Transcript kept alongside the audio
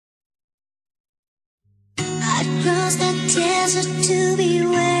I'd cross the desert to be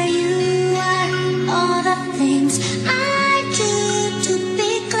where you are. All the things I do to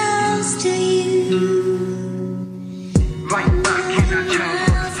be close to you. Right back in that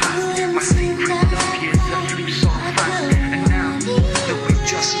childhood past, my secret love here left me so fast. And now that we've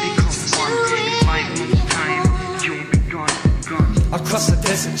just become one, in 5 months' time, you'll be gone, gone. I'd cross the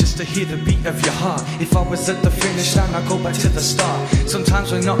desert just to hear the beat of your heart. If I was at the finish line, I'd go back to the start.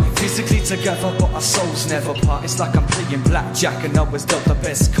 Sometimes we're not physically together, but our souls never part. It's like I'm playing blackjack and I was dealt the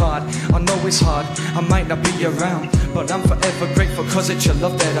best card. I know it's hard, I might not be around, but I'm forever grateful cause it's your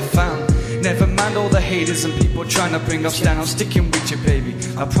love that I found. Never mind all the haters and people trying to bring us down. I'm sticking with you, baby,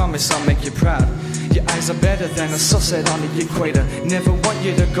 I promise I'll make you proud. Your eyes are better than a sunset on the equator. Never want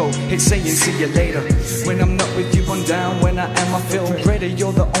you to go, hate saying see you later. When I'm not with you I'm down, when I am I feel greater.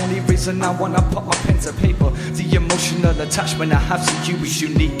 You're the only reason I wanna put my pen to paper. The emotional attachment I have to you is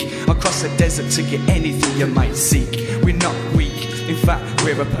unique. Across the desert to get anything you might seek. We're not weak, in fact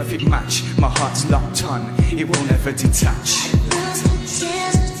we're a perfect match. My heart's locked on, it will never detach.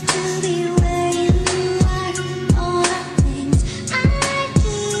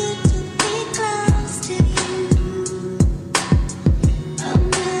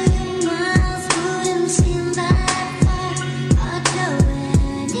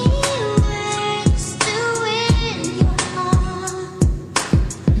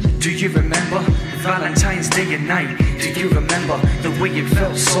 Do you remember Valentine's Day and night? Do you remember the way it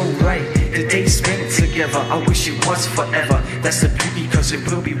felt so right? The days spent together, I wish it was forever. That's the beauty cause it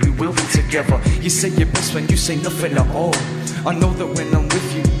will be, we will be together. You say you're best when you say nothing at all. I know that when I'm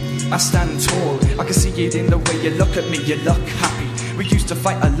with you, I stand tall. I can see it in the way you look at me, you look happy. We used to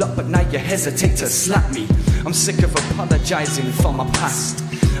fight a lot but now you hesitate to slap me. I'm sick of apologizing for my past.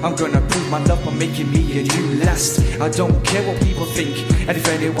 I'm gonna prove my love by making me and you last. I don't care what people think, and if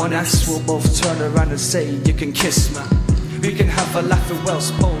anyone asks, we'll both turn around and say you can kiss me. We can have a laugh at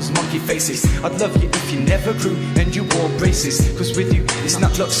Wells pose, monkey faces. I'd love you if you never grew and you wore braces. Cause with you, it's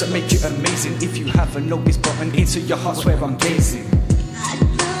not looks that make you amazing. If you have a notice button into your heart's where I'm gazing.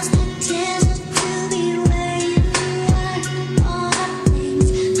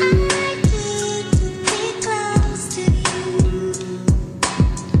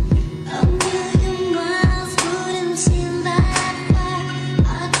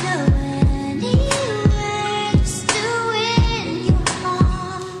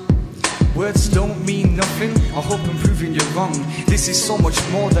 Words don't mean nothing, I hope I'm proving you wrong. This is so much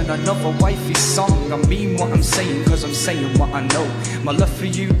more than another wifey song. I mean what I'm saying cause I'm saying what I know. My love for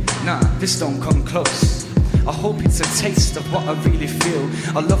you, nah, this don't come close. I hope it's a taste of what I really feel.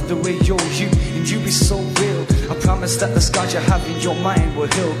 I love the way you're you and you be so real. I promise that the scars you have in your mind will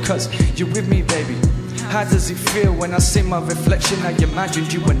heal. Cause you're with me, baby. How does it feel when I see my reflection? I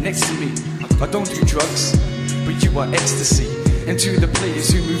imagined you were next to me. I don't do drugs, but you are ecstasy. And to the players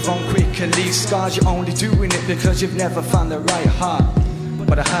who move on quick and leave scars, you're only doing it because you've never found the right heart.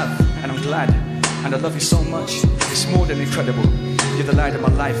 But I have, and I'm glad, and I love you so much. It's more than incredible. You're the light of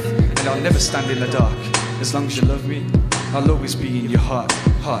my life, and I'll never stand in the dark. As long as you love me, I'll always be in your heart.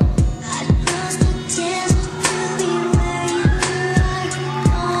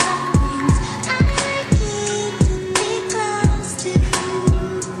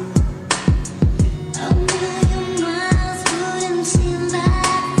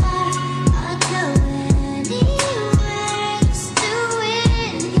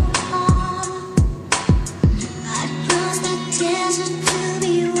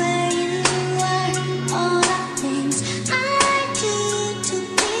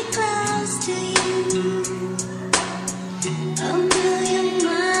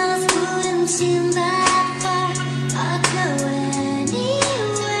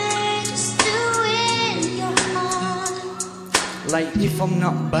 Like if I'm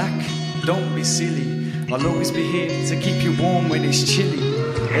not back, don't be silly. I'll always be here to keep you warm when it's chilly.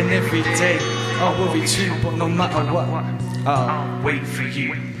 And every day I'll worry too, but no matter what, I'll wait for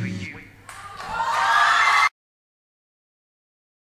you.